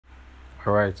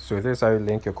Alright, so this is how you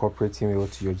link your corporate email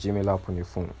to your Gmail app on your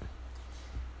phone.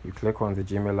 You click on the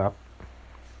Gmail app,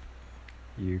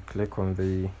 you click on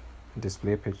the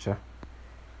display picture,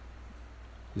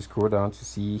 you scroll down to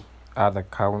see add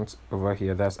account over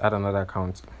here, that's add another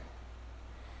account.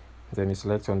 Then you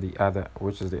select on the other,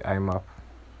 which is the IMAP.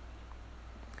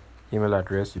 Email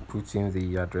address, you put in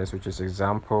the address, which is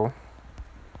example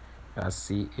as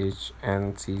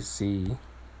CHNTC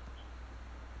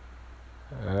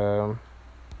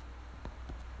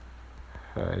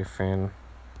hyphen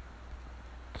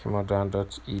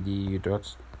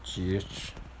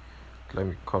kemodan.edu.gh. Let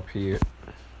me copy it.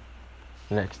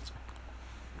 Next.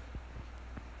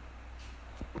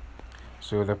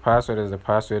 So the password is the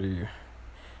password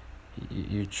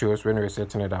you chose when you're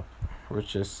setting it up,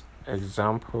 which is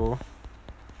example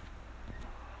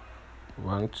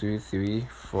 1 2 3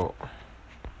 4.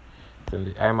 Then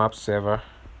the IMAP server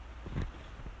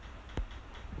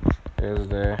is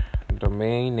the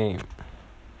domain name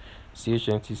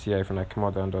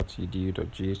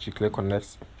chnTC-kemodan.edu.gh. You click on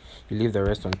next, you leave the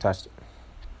rest untouched.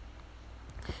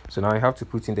 So now you have to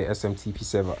put in the SMTP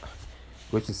server,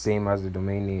 which is same as the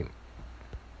domain name.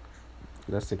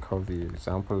 Let's take off the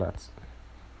example at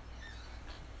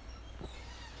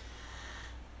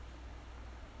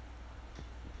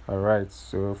alright,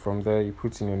 so from there you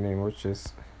put in your name, which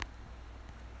is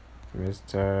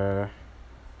Mr.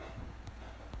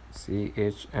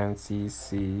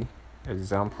 CHNTC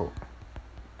example.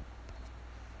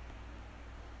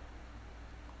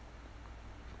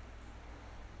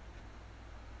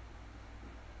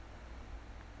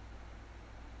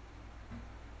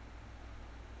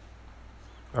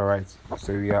 Alright,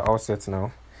 so we are all set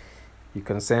now. You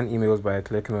can send emails by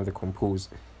clicking on the compose.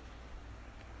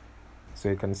 So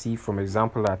you can see from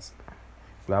example at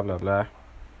blah blah blah.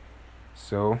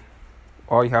 So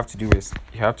all you have to do is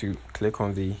you have to click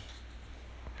on the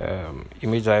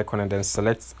image icon and then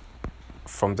select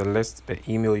from the list the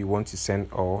email you want to send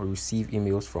or receive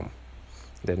emails from.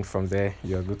 Then from there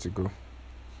you are good to go,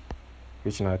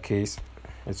 which in our case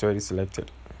it's already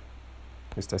selected,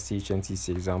 Mr. CHNTC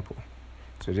example.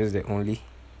 So this is the only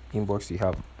inbox you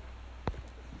have.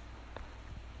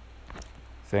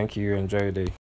 Thank you, enjoy your day.